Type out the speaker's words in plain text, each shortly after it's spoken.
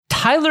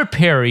Tyler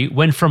Perry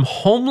went from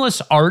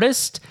homeless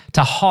artist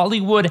to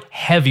Hollywood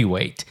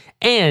heavyweight,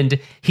 and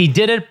he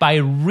did it by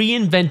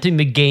reinventing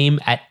the game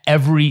at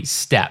every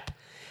step.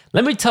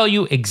 Let me tell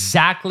you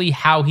exactly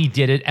how he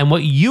did it and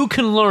what you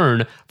can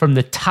learn from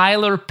the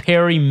Tyler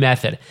Perry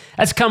method.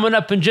 That's coming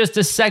up in just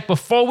a sec.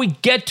 Before we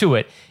get to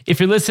it, if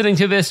you're listening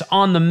to this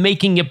on the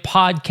Making It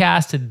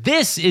podcast,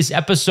 this is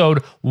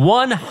episode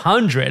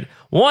 100.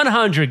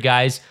 100,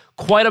 guys.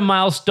 Quite a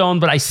milestone,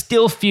 but I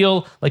still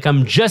feel like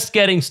I'm just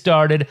getting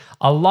started.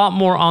 A lot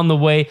more on the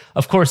way.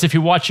 Of course, if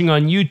you're watching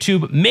on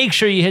YouTube, make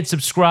sure you hit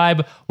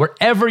subscribe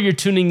wherever you're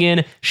tuning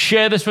in.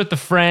 Share this with a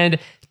friend.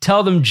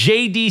 Tell them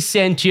JD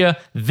sent you.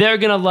 They're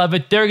going to love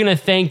it. They're going to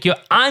thank you.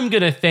 I'm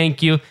going to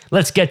thank you.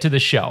 Let's get to the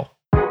show.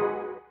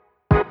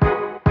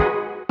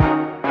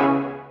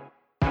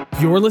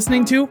 You're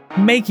listening to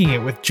Making It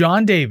with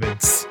John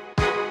Davids.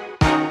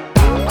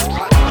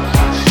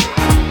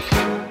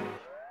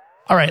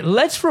 All right,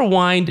 let's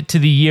rewind to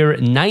the year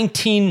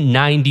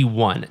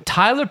 1991.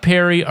 Tyler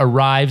Perry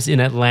arrives in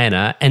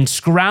Atlanta and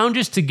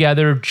scrounges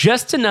together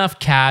just enough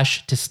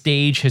cash to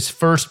stage his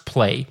first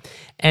play,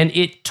 and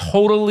it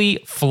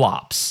totally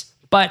flops.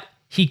 But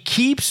he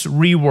keeps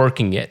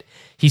reworking it.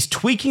 He's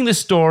tweaking the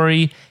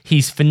story,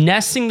 he's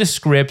finessing the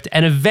script,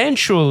 and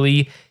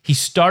eventually he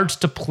starts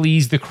to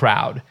please the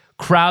crowd.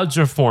 Crowds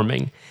are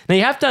forming. Now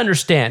you have to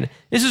understand,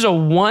 this is a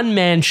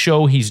one-man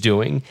show he's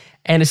doing.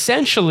 And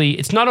essentially,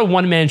 it's not a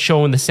one-man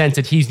show in the sense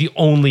that he's the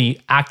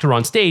only actor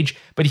on stage,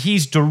 but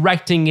he's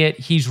directing it,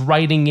 he's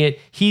writing it,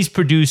 he's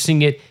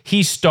producing it,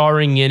 he's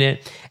starring in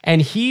it,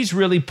 and he's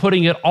really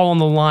putting it all on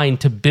the line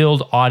to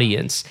build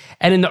audience.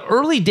 And in the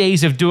early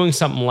days of doing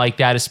something like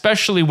that,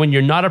 especially when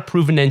you're not a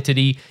proven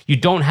entity, you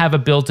don't have a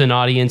built-in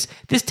audience,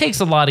 this takes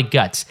a lot of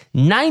guts.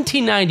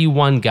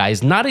 1991,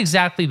 guys, not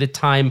exactly the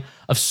time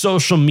of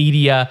social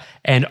media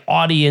and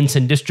audience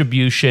and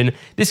distribution.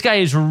 This guy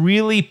is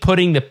really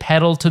putting the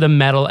pedal to the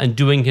metal and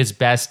doing his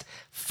best.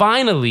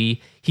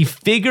 Finally, he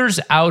figures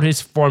out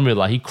his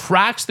formula. He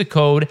cracks the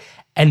code,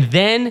 and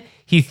then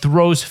he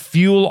throws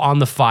fuel on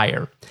the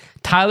fire.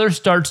 Tyler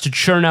starts to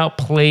churn out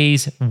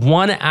plays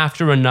one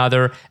after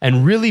another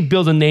and really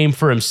build a name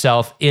for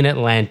himself in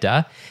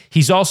Atlanta.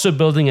 He's also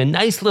building a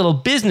nice little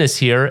business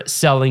here,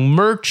 selling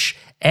merch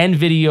and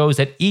videos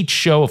at each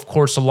show, of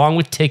course, along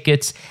with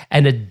tickets.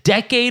 And a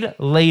decade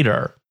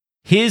later,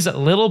 his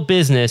little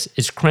business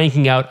is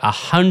cranking out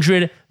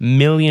 $100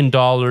 million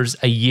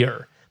a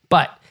year.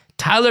 But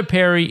Tyler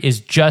Perry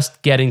is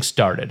just getting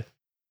started.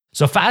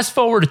 So fast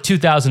forward to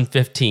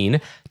 2015,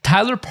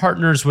 Tyler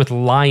partners with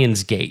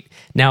Lionsgate.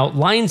 Now,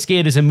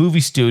 Lionsgate is a movie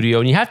studio,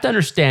 and you have to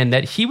understand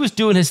that he was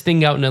doing his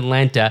thing out in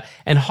Atlanta,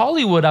 and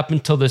Hollywood up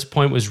until this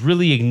point was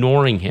really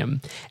ignoring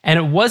him. And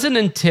it wasn't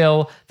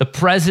until the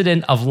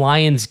president of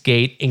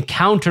Lionsgate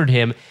encountered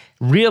him,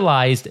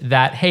 realized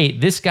that, hey,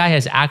 this guy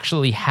has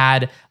actually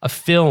had a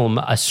film,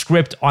 a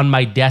script on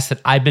my desk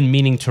that I've been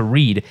meaning to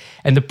read.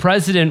 And the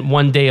president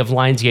one day of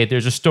Lionsgate,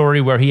 there's a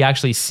story where he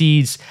actually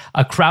sees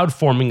a crowd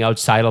forming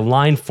outside, a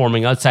line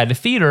forming outside the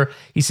theater.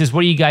 He says,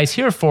 "What are you guys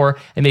here for?"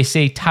 And they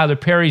say, "Tyler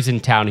Perry's in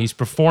town, he's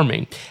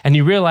performing." And he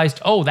realized,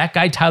 oh, that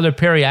guy Tyler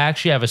Perry, I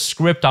actually have a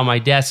script on my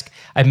desk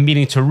I've been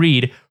meaning to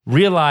read.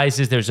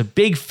 Realizes there's a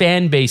big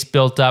fan base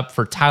built up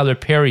for Tyler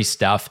Perry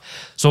stuff.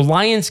 So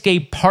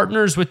Lionsgate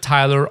partners with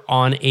Tyler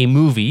on a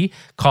movie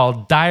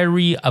called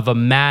Diary of a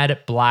Mad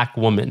Black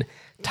Woman.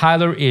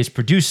 Tyler is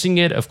producing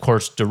it, of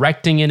course,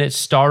 directing in it,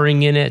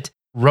 starring in it,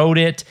 wrote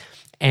it,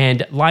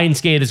 and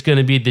Lionsgate is going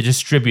to be the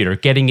distributor,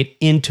 getting it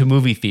into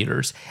movie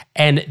theaters.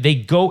 And they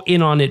go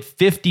in on it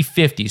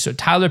 50-50. So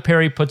Tyler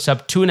Perry puts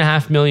up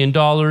 $2.5 million.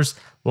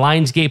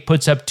 Lionsgate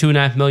puts up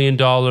 $2.5 million.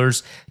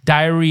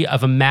 Diary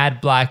of a Mad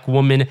Black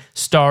Woman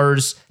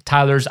stars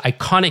Tyler's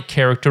iconic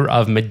character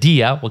of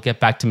Medea. We'll get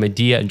back to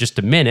Medea in just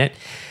a minute.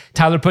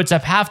 Tyler puts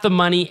up half the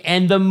money,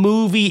 and the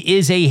movie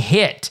is a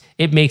hit.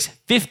 It makes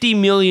 $50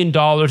 million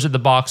at the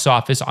box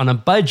office on a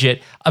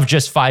budget of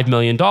just $5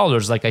 million,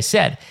 like I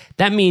said.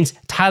 That means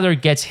Tyler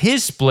gets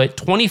his split,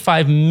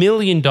 $25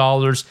 million,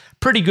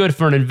 pretty good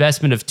for an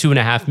investment of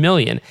 $2.5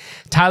 million.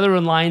 Tyler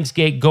and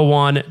Lionsgate go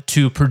on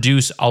to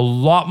produce a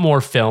lot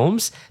more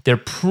films. They're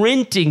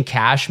printing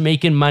cash,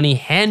 making money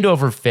hand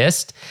over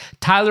fist.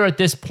 Tyler at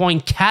this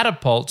point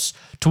catapults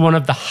to one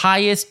of the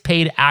highest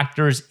paid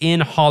actors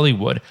in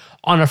Hollywood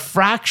on a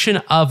fraction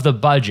of the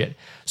budget.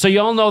 So you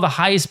all know the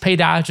highest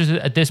paid actors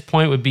at this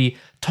point would be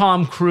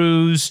Tom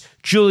Cruise,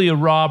 Julia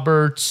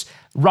Roberts,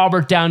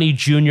 Robert Downey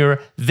Jr.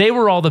 They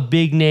were all the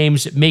big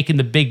names making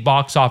the big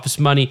box office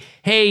money.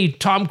 Hey,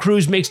 Tom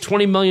Cruise makes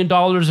 $20 million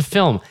a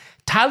film.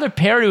 Tyler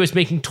Perry was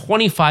making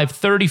 $25,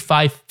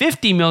 $35,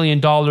 $50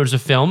 million a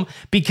film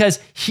because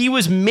he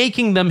was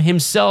making them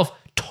himself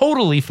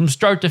totally from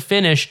start to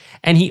finish,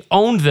 and he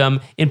owned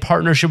them in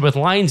partnership with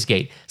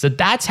Lionsgate. So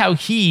that's how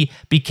he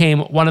became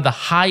one of the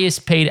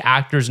highest paid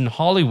actors in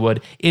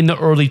Hollywood in the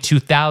early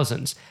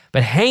 2000s.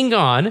 But hang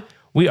on,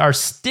 we are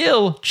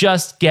still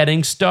just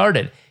getting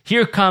started.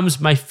 Here comes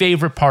my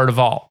favorite part of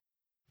all.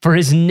 For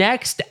his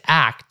next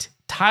act,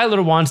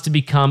 Tyler wants to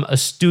become a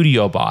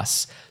studio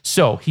boss.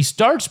 So he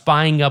starts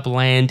buying up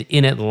land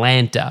in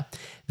Atlanta.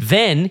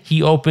 Then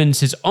he opens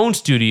his own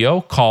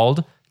studio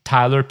called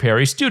Tyler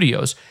Perry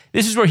Studios.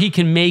 This is where he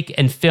can make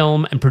and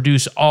film and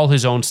produce all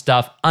his own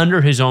stuff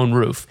under his own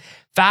roof.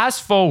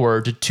 Fast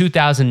forward to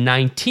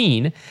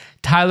 2019,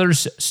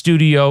 Tyler's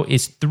studio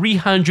is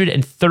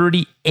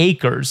 330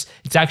 acres.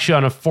 It's actually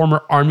on a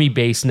former Army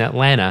base in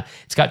Atlanta.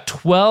 It's got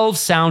 12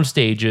 sound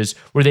stages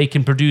where they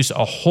can produce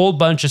a whole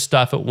bunch of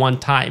stuff at one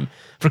time.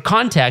 For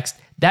context,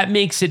 that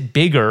makes it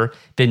bigger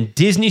than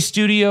Disney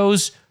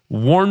Studios,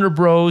 Warner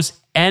Bros.,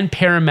 and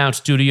Paramount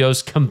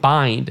Studios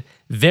combined.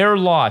 Their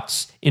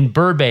lots in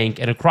Burbank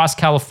and across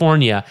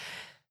California.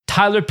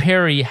 Tyler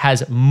Perry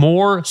has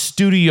more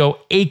studio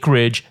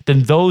acreage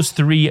than those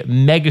three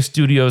mega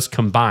studios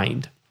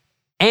combined.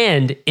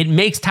 And it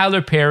makes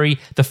Tyler Perry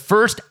the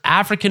first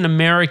African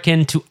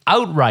American to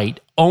outright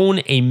own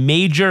a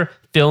major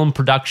film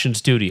production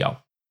studio.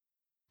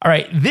 All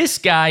right, this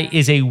guy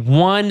is a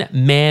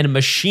one-man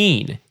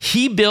machine.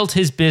 He built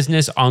his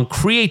business on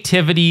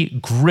creativity,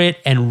 grit,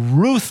 and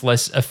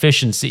ruthless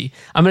efficiency.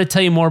 I'm going to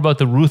tell you more about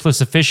the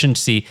ruthless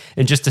efficiency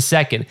in just a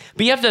second.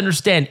 But you have to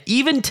understand,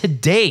 even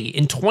today,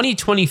 in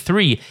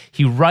 2023,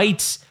 he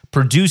writes,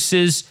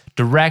 produces,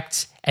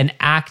 directs, and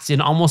acts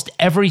in almost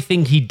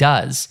everything he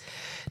does.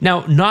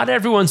 Now, not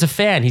everyone's a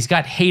fan. He's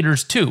got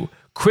haters too.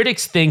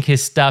 Critics think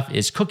his stuff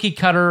is cookie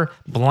cutter,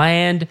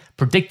 bland,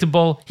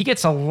 predictable. He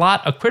gets a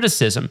lot of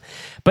criticism,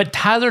 but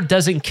Tyler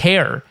doesn't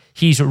care.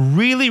 He's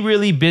really,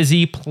 really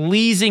busy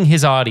pleasing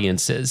his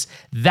audiences.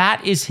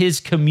 That is his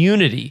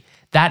community.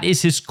 That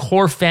is his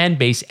core fan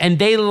base, and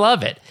they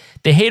love it.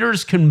 The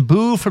haters can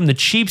boo from the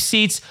cheap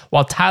seats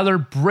while Tyler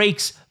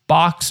breaks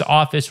box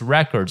office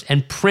records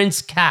and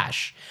prints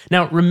cash.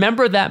 Now,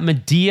 remember that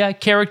Madea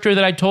character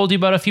that I told you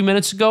about a few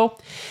minutes ago?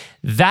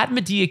 That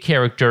Madea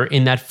character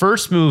in that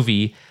first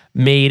movie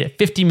made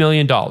 $50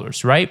 million,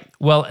 right?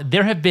 Well,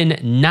 there have been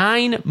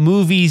 9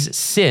 movies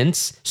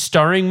since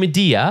starring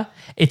Madea.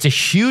 It's a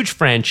huge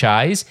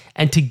franchise,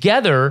 and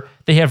together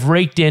they have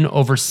raked in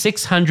over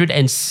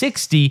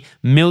 $660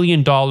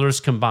 million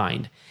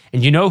combined.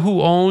 And you know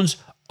who owns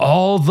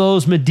all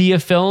those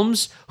Madea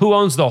films? Who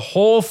owns the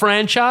whole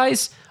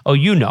franchise? Oh,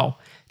 you know.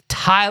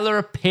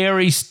 Tyler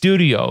Perry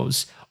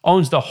Studios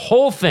owns the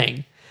whole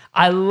thing.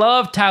 I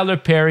love Tyler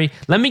Perry.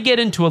 Let me get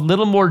into a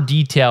little more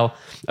detail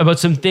about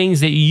some things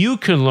that you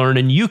can learn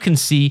and you can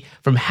see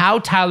from how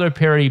Tyler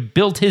Perry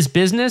built his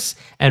business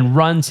and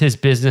runs his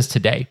business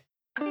today.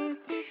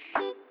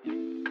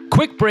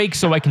 Quick break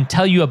so I can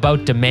tell you about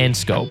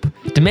DemandScope.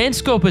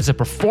 DemandScope is a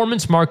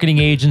performance marketing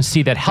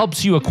agency that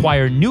helps you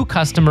acquire new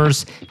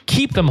customers,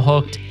 keep them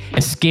hooked,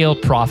 and scale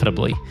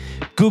profitably.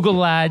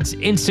 Google ads,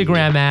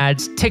 Instagram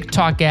ads,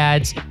 TikTok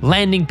ads,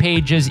 landing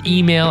pages,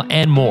 email,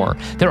 and more.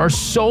 There are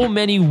so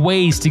many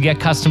ways to get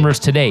customers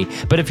today,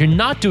 but if you're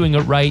not doing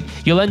it right,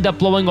 you'll end up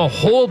blowing a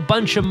whole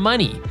bunch of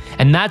money.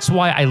 And that's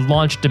why I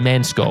launched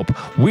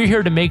DemandScope. We're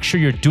here to make sure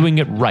you're doing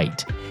it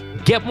right.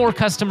 Get more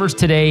customers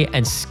today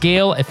and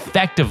scale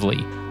effectively.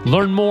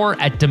 Learn more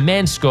at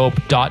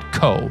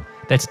demandscope.co.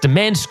 That's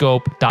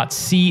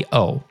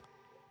demandscope.co.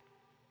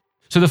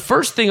 So the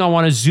first thing I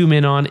want to zoom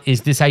in on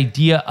is this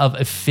idea of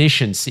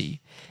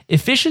efficiency.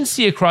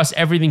 Efficiency across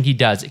everything he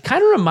does. It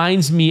kind of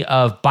reminds me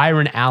of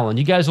Byron Allen.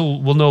 You guys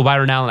will know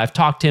Byron Allen. I've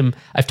talked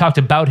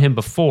about him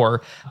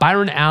before.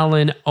 Byron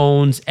Allen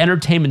owns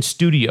entertainment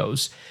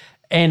studios.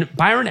 And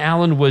Byron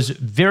Allen was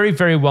very,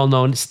 very well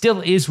known, still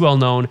is well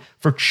known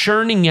for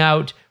churning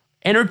out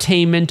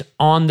entertainment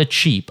on the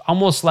cheap,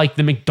 almost like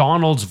the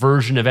McDonald's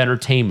version of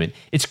entertainment.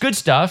 It's good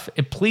stuff.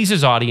 It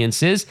pleases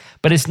audiences,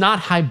 but it's not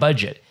high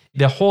budget.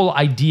 The whole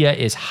idea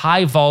is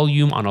high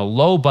volume on a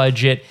low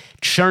budget,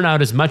 churn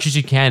out as much as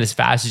you can, as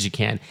fast as you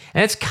can.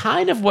 And it's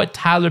kind of what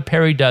Tyler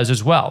Perry does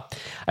as well.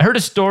 I heard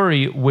a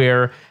story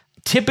where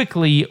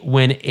typically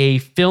when a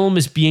film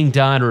is being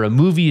done or a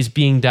movie is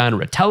being done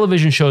or a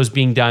television show is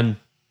being done,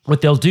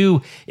 what they'll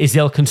do is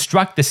they'll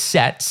construct the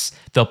sets.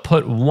 They'll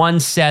put one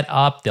set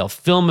up. They'll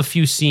film a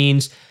few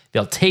scenes.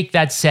 They'll take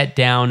that set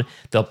down.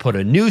 They'll put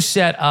a new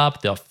set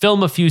up. They'll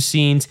film a few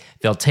scenes.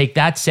 They'll take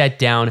that set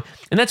down.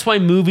 And that's why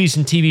movies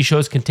and TV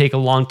shows can take a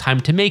long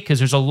time to make, because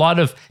there's a lot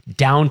of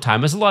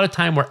downtime. There's a lot of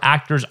time where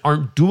actors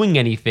aren't doing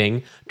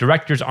anything,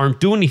 directors aren't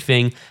doing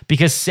anything,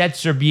 because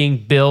sets are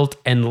being built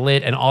and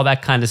lit and all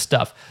that kind of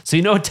stuff. So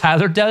you know what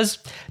Tyler does?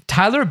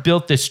 Tyler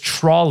built this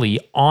trolley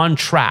on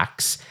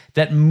tracks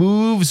that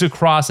moves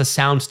across a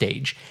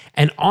soundstage.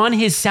 And on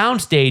his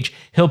soundstage,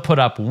 he'll put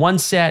up one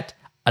set,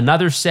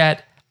 another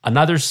set,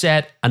 another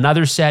set,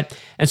 another set.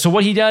 And so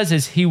what he does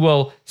is he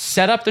will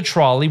set up the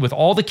trolley with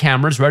all the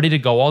cameras ready to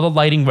go, all the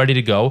lighting ready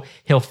to go.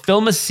 He'll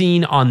film a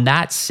scene on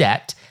that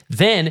set.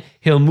 Then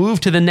he'll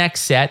move to the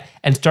next set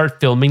and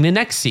start filming the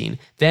next scene.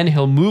 Then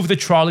he'll move the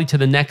trolley to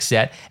the next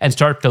set and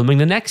start filming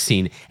the next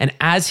scene. And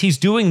as he's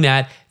doing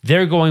that,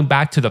 they're going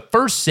back to the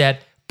first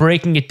set,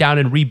 breaking it down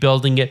and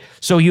rebuilding it.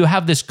 So you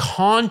have this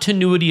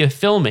continuity of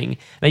filming.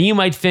 Now you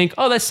might think,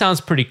 oh, that sounds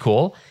pretty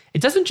cool.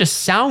 it doesn't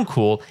just sound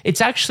cool,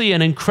 it's actually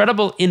an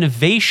incredible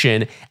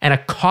innovation and a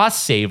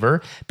cost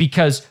saver,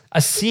 because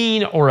a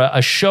scene or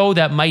a show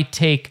that might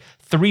take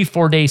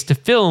 3-4 days to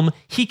film,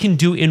 he can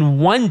do in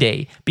 1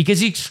 day because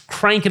he's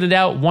cranking it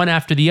out one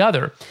after the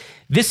other.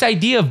 This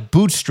idea of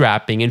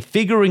bootstrapping and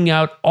figuring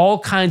out all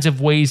kinds of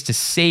ways to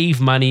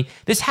save money,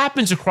 this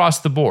happens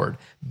across the board,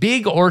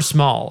 big or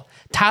small.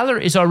 Tyler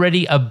is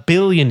already a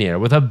billionaire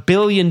with $1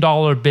 billion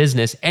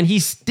business, and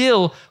he's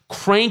still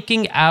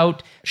cranking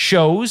out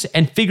shows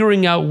and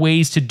figuring out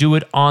ways to do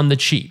it on the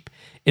cheap.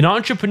 In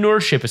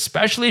entrepreneurship,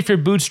 especially if you're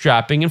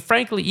bootstrapping, and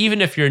frankly,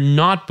 even if you're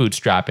not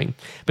bootstrapping,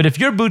 but if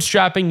you're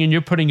bootstrapping and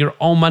you're putting your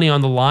own money on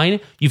the line,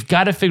 you've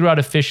got to figure out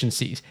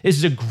efficiencies. This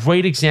is a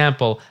great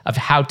example of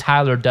how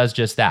Tyler does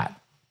just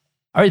that.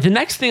 All right, the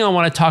next thing I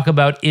want to talk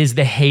about is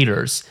the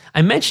haters.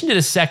 I mentioned it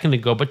a second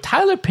ago, but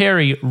Tyler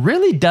Perry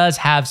really does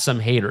have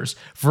some haters.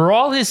 For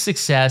all his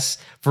success,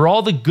 for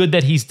all the good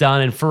that he's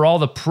done, and for all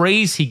the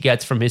praise he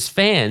gets from his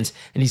fans,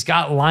 and he's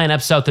got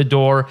lineups out the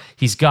door,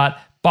 he's got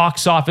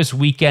box office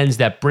weekends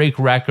that break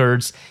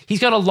records. He's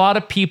got a lot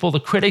of people, the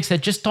critics,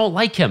 that just don't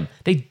like him.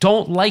 They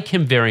don't like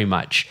him very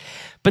much.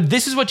 But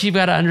this is what you've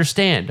got to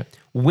understand.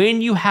 When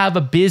you have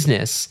a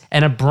business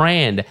and a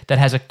brand that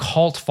has a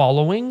cult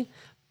following,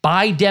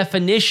 by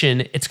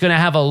definition, it's going to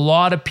have a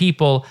lot of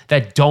people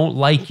that don't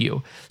like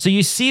you. So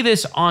you see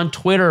this on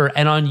Twitter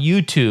and on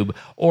YouTube,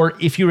 or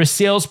if you're a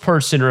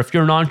salesperson or if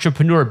you're an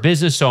entrepreneur,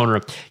 business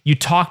owner, you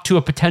talk to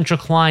a potential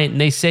client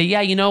and they say,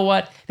 yeah, you know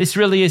what? This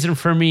really isn't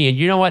for me. And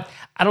you know what?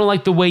 I don't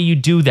like the way you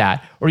do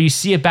that. Or you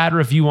see a bad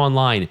review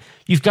online.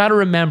 You've got to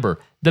remember,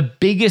 the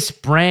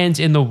biggest brands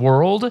in the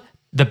world,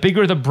 the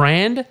bigger the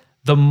brand,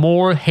 the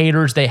more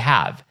haters they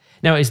have.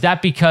 Now, is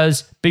that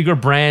because bigger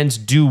brands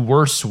do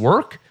worse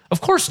work? Of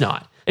course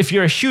not. If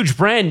you're a huge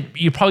brand,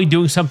 you're probably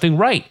doing something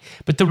right.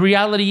 But the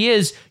reality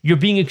is you're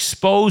being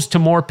exposed to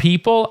more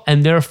people,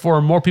 and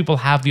therefore more people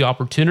have the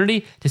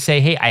opportunity to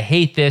say, hey, I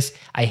hate this,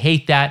 I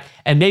hate that.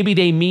 And maybe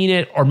they mean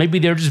it, or maybe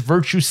they're just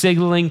virtue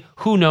signaling,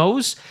 who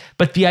knows?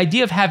 But the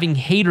idea of having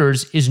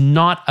haters is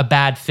not a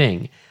bad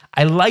thing.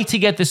 I like to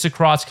get this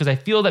across because I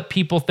feel that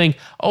people think,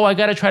 oh, I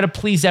got to try to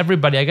please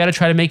everybody. I got to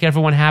try to make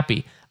everyone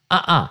happy.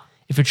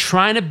 If you're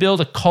trying to build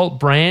a cult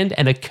brand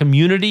and a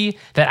community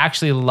that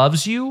actually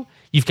loves you,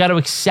 you've got to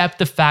accept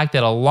the fact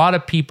that a lot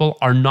of people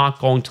are not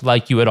going to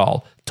like you at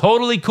all.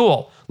 Totally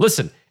cool.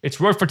 Listen, it's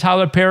worked for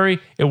Tyler Perry.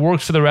 It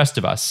works for the rest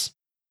of us.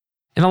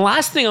 And the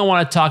last thing I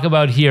want to talk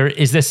about here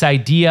is this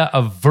idea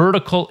of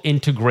vertical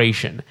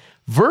integration.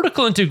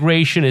 Vertical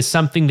integration is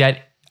something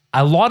that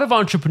a lot of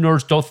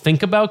entrepreneurs don't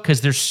think about because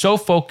they're so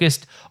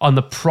focused on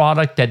the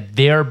product that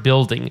they're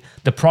building,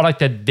 the product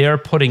that they're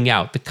putting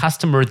out, the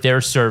customer they're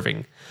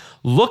serving.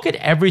 Look at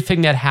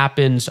everything that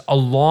happens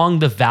along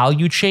the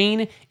value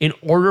chain in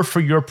order for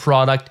your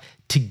product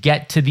to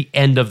get to the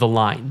end of the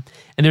line.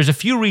 And there's a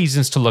few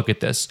reasons to look at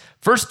this.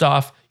 First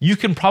off, you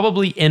can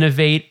probably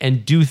innovate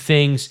and do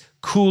things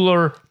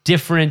cooler,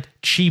 different,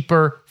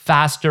 cheaper,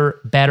 faster,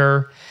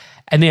 better.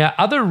 And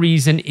the other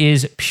reason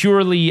is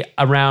purely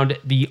around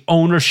the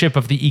ownership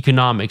of the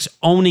economics.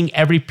 Owning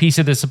every piece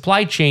of the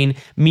supply chain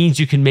means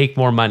you can make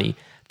more money.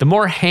 The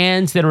more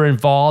hands that are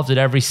involved at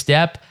every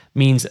step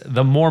means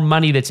the more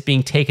money that's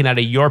being taken out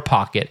of your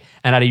pocket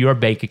and out of your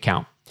bank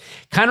account.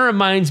 Kind of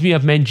reminds me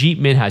of Manjeet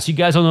Minhas. You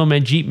guys all know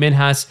Manjeet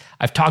Minhas.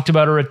 I've talked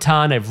about her a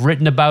ton. I've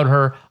written about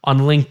her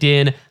on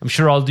LinkedIn. I'm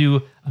sure I'll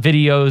do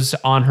videos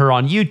on her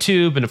on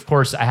YouTube. And of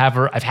course, I've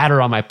had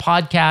her on my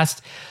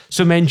podcast.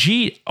 So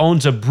Manjeet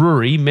owns a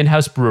brewery,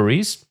 Minhas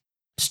Breweries,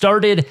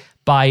 started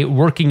by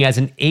working as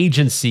an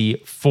agency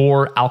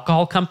for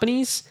alcohol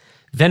companies.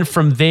 Then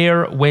from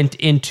there, went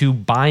into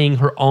buying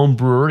her own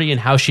brewery, and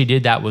how she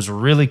did that was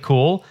really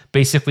cool.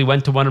 Basically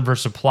went to one of her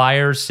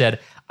suppliers, said,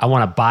 I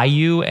want to buy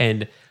you,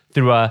 and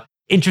through a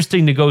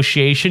interesting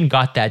negotiation,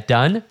 got that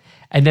done.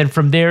 And then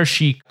from there,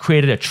 she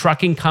created a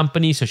trucking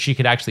company so she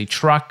could actually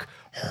truck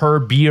her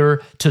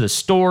beer to the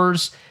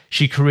stores.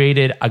 She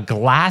created a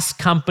glass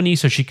company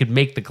so she could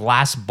make the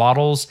glass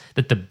bottles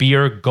that the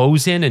beer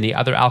goes in and the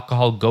other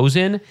alcohol goes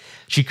in.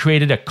 She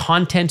created a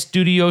content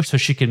studio so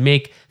she could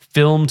make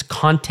filmed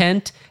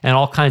content and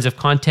all kinds of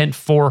content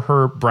for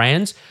her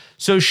brands.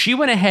 So she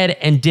went ahead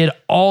and did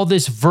all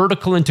this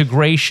vertical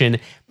integration,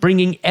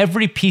 bringing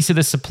every piece of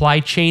the supply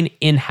chain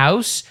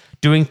in-house,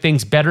 doing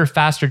things better,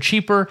 faster,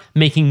 cheaper,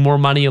 making more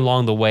money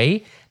along the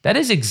way. That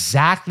is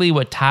exactly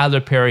what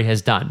Tyler Perry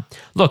has done.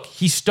 Look,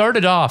 he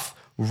started off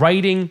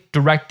writing,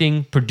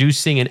 directing,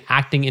 producing, and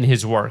acting in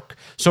his work.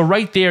 So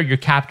right there, you're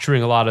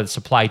capturing a lot of the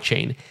supply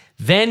chain.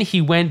 Then he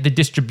went the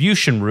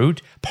distribution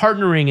route,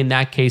 partnering in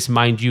that case,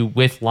 mind you,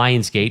 with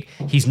Lionsgate.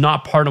 He's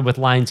not partnered with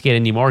Lionsgate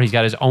anymore. He's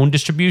got his own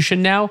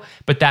distribution now,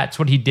 but that's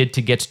what he did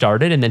to get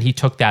started. And then he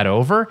took that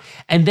over.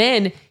 And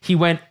then he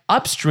went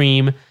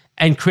upstream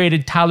and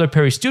created Tyler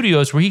Perry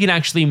Studios, where he can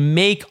actually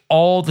make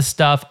all the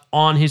stuff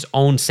on his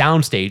own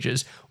sound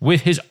stages.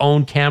 with his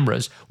own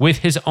cameras, with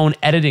his own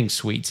editing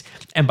suites.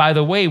 And by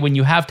the way, when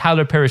you have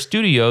Tyler Perry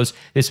Studios,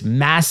 this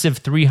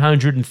massive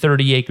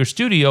 330-acre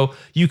studio,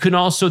 you can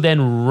also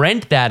then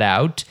rent that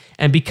out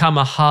and become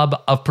a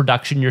hub of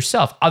production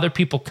yourself. Other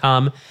people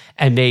come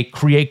and they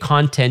create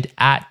content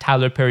at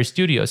Tyler Perry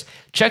Studios.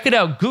 Check it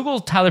out.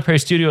 Google Tyler Perry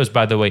Studios,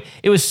 by the way.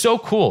 It was so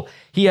cool.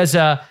 He has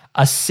a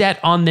set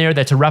on there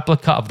that's a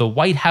replica of the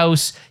White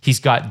House. He's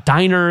got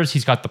diners.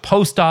 He's got the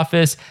post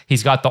office.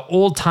 He's got the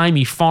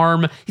old-timey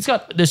farm. He's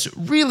got this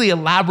really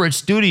elaborate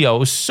studio. It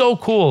was so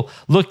cool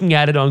looking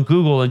at it on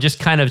Google and just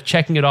kind of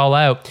checking it all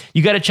out.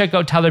 You got to check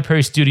out Tyler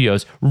Perry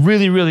Studios.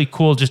 Really, really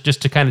cool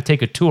just to kind of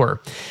take a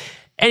tour.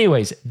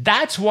 Anyways,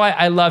 that's why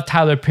I love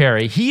Tyler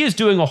Perry. He is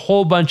doing a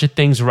whole bunch of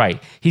things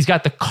right. He's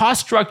got the cost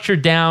structure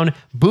down,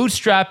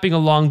 bootstrapping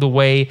along the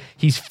way.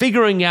 He's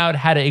figuring out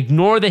how to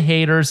ignore the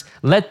haters,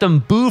 let them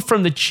boo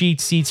from the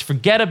cheat seats,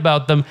 forget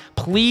about them,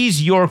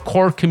 please your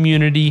core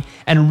community,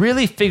 and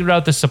really figure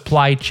out the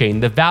supply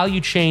chain, the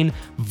value chain,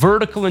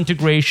 vertical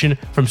integration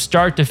from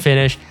start to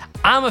finish.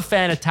 I'm a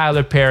fan of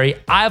Tyler Perry.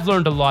 I've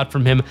learned a lot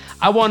from him.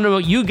 I want to know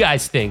what you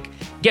guys think.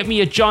 Get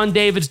me at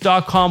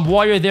johndavids.com.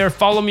 While you're there,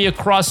 follow me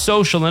across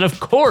social. And of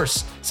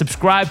course,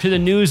 subscribe to the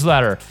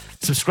newsletter.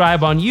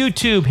 Subscribe on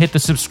YouTube, hit the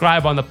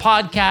subscribe on the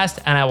podcast,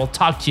 and I will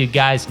talk to you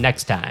guys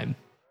next time.